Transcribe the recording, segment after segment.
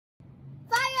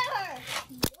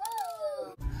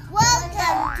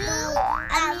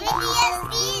Amitiels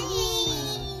TV!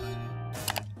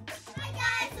 Hi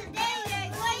guys, today we are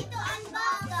going to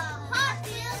unbox the Hot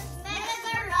Wheels Mega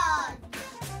Garage.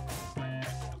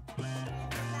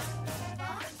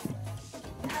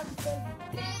 Of the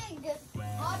big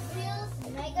Hot Wheels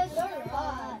Mega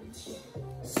Garage.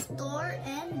 Store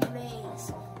and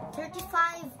race.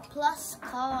 35 plus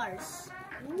cars.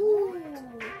 Ooh.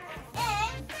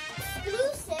 And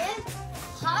exclusive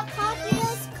Hot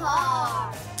Wheels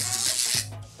car.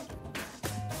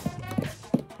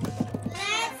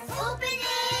 Let's open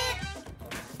it.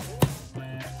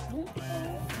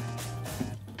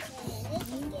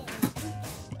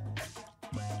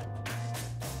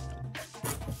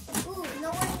 Ooh, no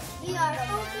one. We are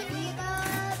opening it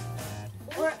up.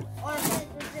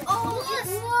 Oh yes.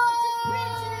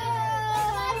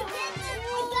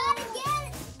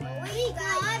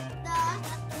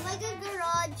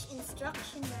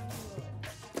 Instruction manual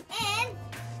and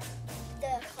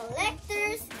the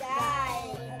collector's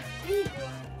guide. Big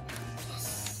one.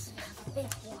 Yes,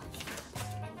 big one.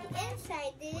 And the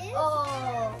inside is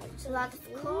it's a lot of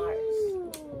cars.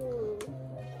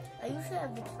 I usually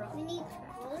have the truck. We need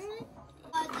truck.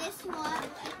 This one.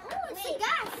 Oh, it's a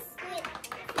gas. Wait.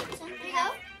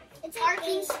 It's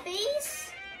parking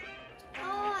space.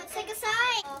 Oh, it's like a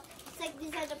sign. It's like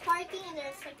these are the parking, and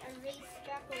there's like a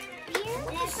racetrack over here.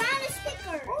 And I found a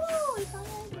sticker. Oh, we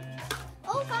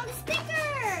found the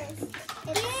stickers.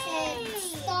 It said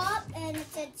stop, and it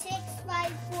said 6,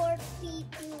 5, 4, 3,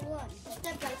 2, 1.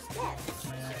 Step by step.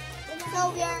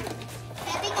 So we are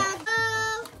heading out.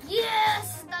 Oh,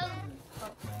 yes.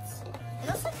 It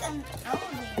looks like an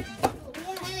elevator.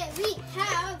 Yeah. We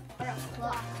have a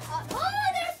clock.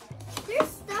 There's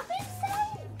stuff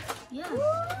inside. Yeah.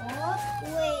 Oh,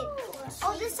 wait.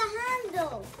 Oh, there's a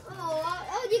handle.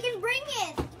 Oh, you can bring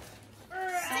it.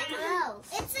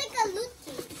 It's like a loot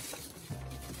case.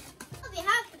 We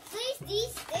have to place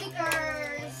these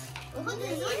stickers. Oh,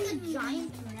 there's like a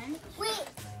giant wrench. Wait,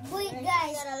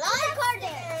 guys. Got a lot of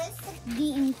cars. The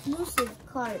inclusive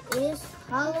car is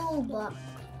hollow block.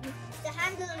 The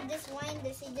handle of this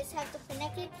winder, so you just have to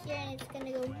connect it here, and it's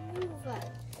gonna go move out.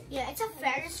 Yeah, it's a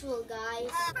Ferris wheel, guys.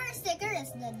 First sticker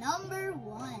is the number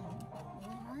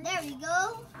 1. There we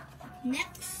go.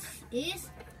 Next is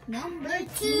number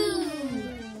 2.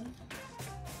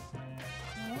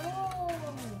 Oh.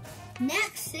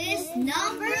 Next is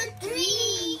number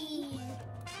 3.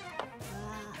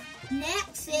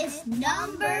 Next is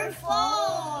number 4.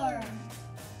 Oh.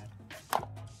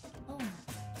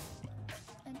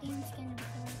 I think it's gonna be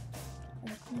hard.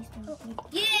 Oh, please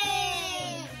don't.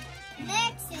 Yay!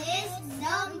 Next is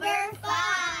number 5.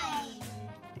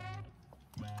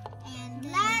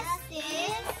 And last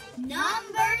is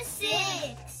number 6.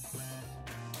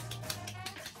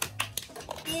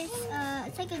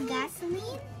 It's like a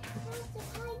gasoline.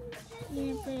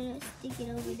 You're gonna stick it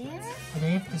over there. I don't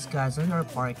know if it's gasoline or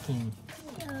parking.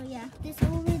 Oh yeah, this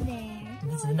over there.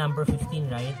 This is the number 15,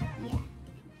 right?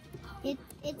 Yeah.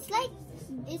 It's like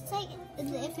if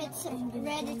it's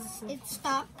red, it's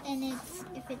stop, and if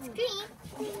it's green,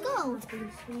 it goes.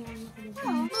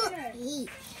 Oh, 8.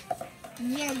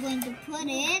 We are going to put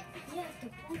it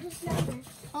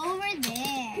over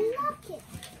there.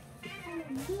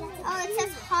 Oh, it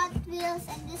says Hot Wheels,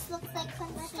 and this looks like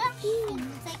construction.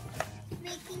 It's like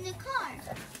making a car.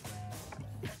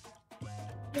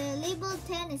 The label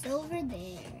 10 is over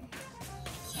there.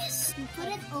 Yes, we put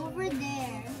it over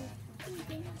there.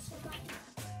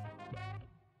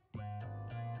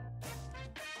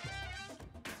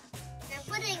 We're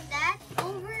putting that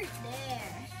over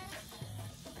there.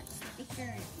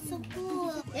 Sticker. So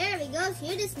cool. There we go.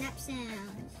 Hear the snap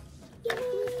sounds.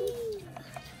 Yay!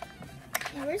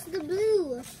 And where's the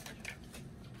blue?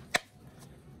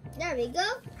 There we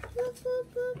go. Boop, boop,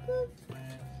 boop, boop.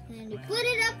 And we put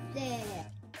it up there.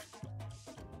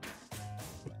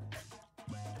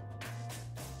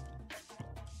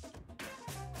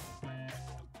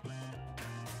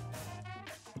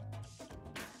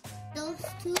 Those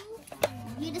two,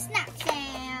 hear the snap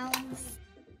sounds.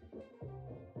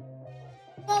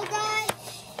 Oh guys,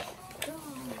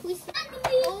 we stand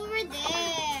over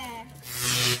there.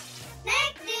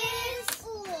 Next is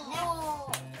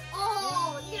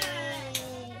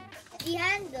yay! The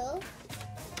handle.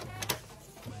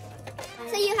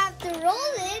 So you have to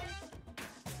roll it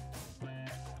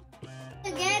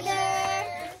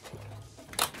together.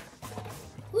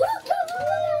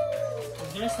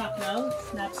 Is there a snap now?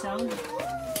 Snap sound? Yep,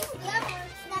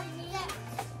 snap.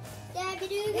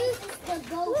 Dabby-doo-doo. The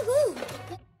boat.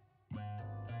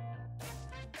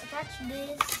 Touch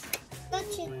this.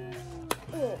 Touch it.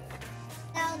 Oh.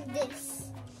 Down this.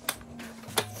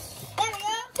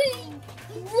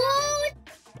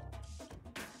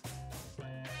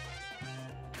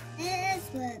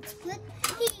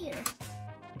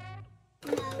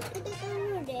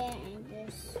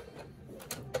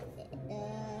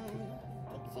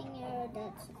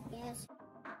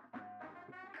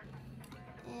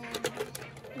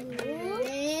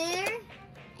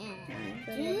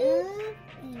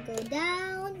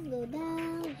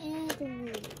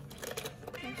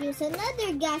 Here's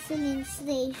another gasoline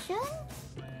station.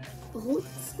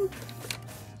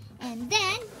 And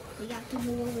then we got to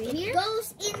move over here. It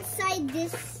goes inside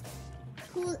this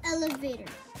cool elevator.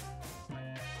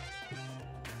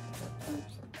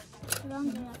 Oops,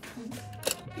 wrong direction.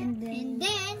 And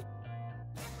then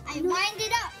I wind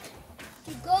it up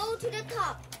to go to the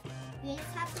top. We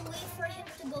just have to wait for him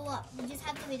to go up. We just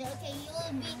have to wait. Okay, you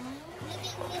will be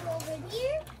looking him over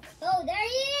here. Oh, there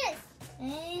he is.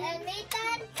 And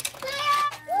Nathan, fire!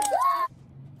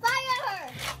 Fire her!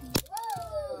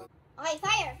 Whoa. Okay,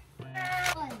 fire.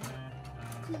 1,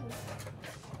 2.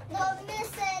 Don't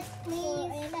miss it,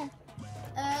 please.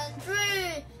 And 3,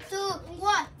 2,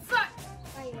 1, fire!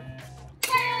 Fire!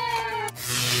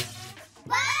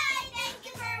 Bye! Thank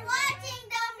you for watching.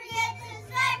 Don't forget to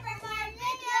subscribe for more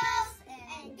videos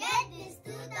and get this 2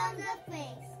 thumbs up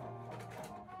face.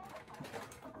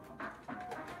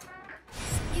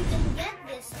 You can get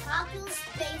this Hot Wheels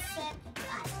Playset